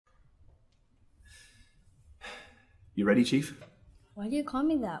You ready, Chief? Why do you call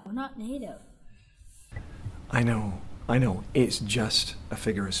me that? We're not native. I know. It's just a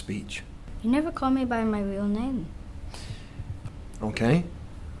figure of speech. You never call me by my real name. Okay.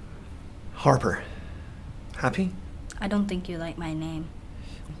 Harper. Happy? I don't think you like my name.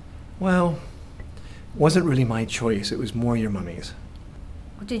 Well, wasn't really my choice. It was more your mummy's.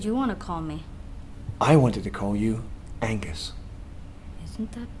 What did you want to call me? I wanted to call you Angus.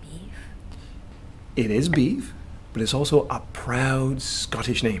 Isn't that beef? It is beef, but it's also a proud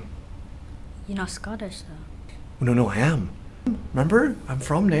Scottish name. You're not Scottish, though. No, I am. Remember? I'm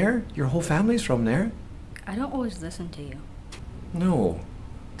from there. Your whole family's from there. I don't always listen to you. No,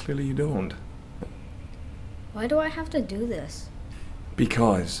 clearly you don't. Why do I have to do this?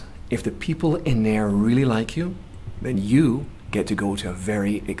 Because if the people in there really like you, then you get to go to a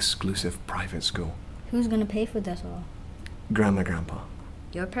very exclusive private school. Who's gonna pay for this all? Grandma, Grandpa.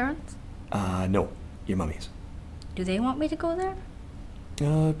 Your parents? No, your mummies. Do they want me to go there?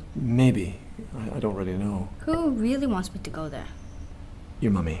 Maybe. I don't really know. Who really wants me to go there?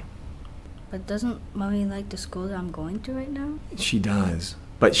 Your mummy. But doesn't Mommy like the school that I'm going to right now? She does.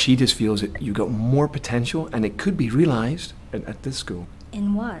 But she just feels that you got more potential and it could be realized at this school.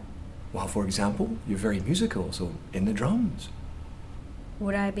 In what? Well, for example, you're very musical, so in the drums.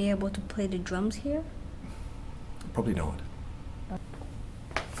 Would I be able to play the drums here? Probably not.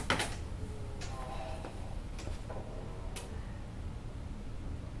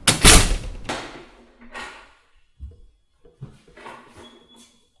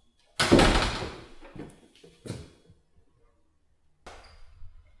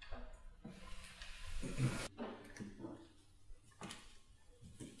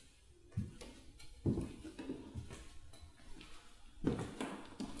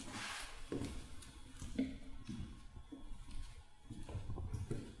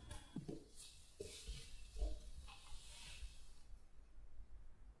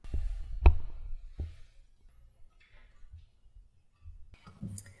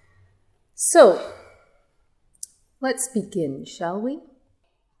 So, let's begin, shall we?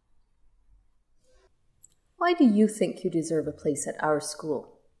 Why do you think you deserve a place at our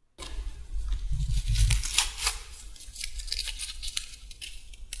school?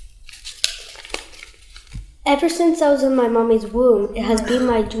 Ever since I was in my mommy's womb, it has been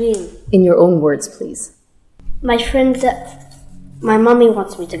my dream. In your own words, please. My mommy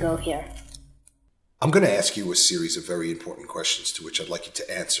wants me to go here. I'm going to ask you a series of very important questions to which I'd like you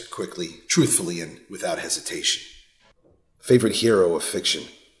to answer quickly, truthfully, and without hesitation. Favorite hero of fiction?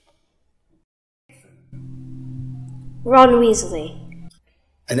 Ron Weasley.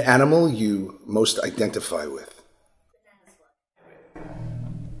 An animal you most identify with?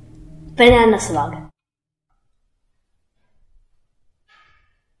 Banana slug.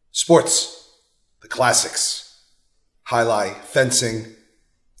 Sports. The classics. Highlight, fencing,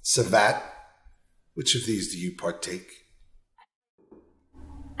 savate. Which of these do you partake?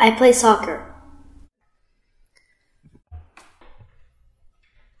 I play soccer.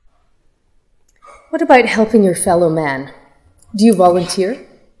 What about helping your fellow man? Do you volunteer?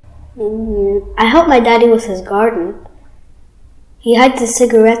 I help my daddy with his garden. He hides the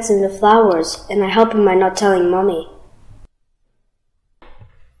cigarettes and the flowers, and I help him by not telling mommy.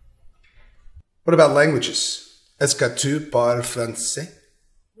 What about languages? Est-ce que tu parles français?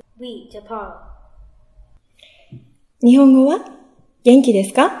 Oui, je parle. 日本語は元気で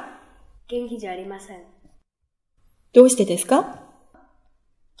すか？元気じゃありません。どうしてですか？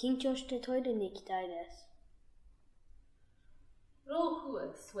緊張してトイレに行きたいです。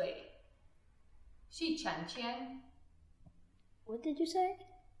6岁。是产签。 What did you say?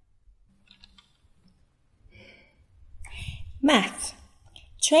 Math.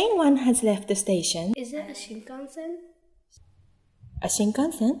 Train 1 has left the station. Is it a Shinkansen? A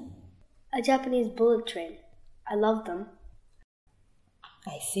Shinkansen? A Japanese bullet train. I love them.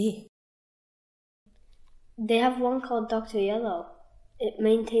 I see. They have one called Dr. Yellow. It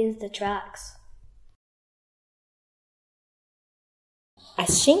maintains the tracks. A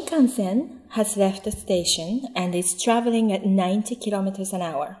Shinkansen has left the station and is traveling at 90 kilometers an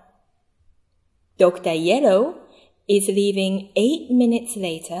hour. Dr. Yellow is leaving 8 minutes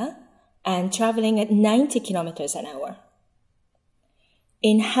later and traveling at 90 kilometers an hour.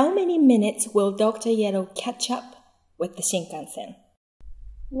 In how many minutes will Dr. Yellow catch up with the Shinkansen?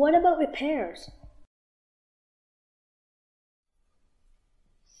 What about repairs?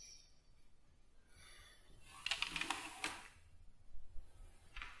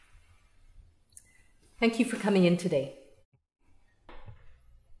 Thank you for coming in today.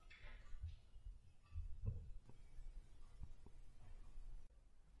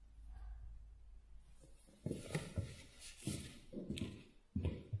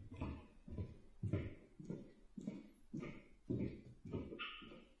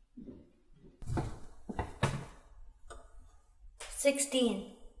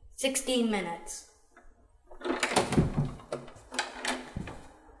 16 minutes.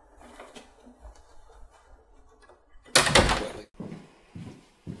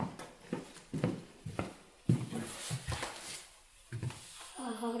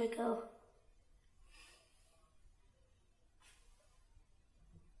 How'd it go?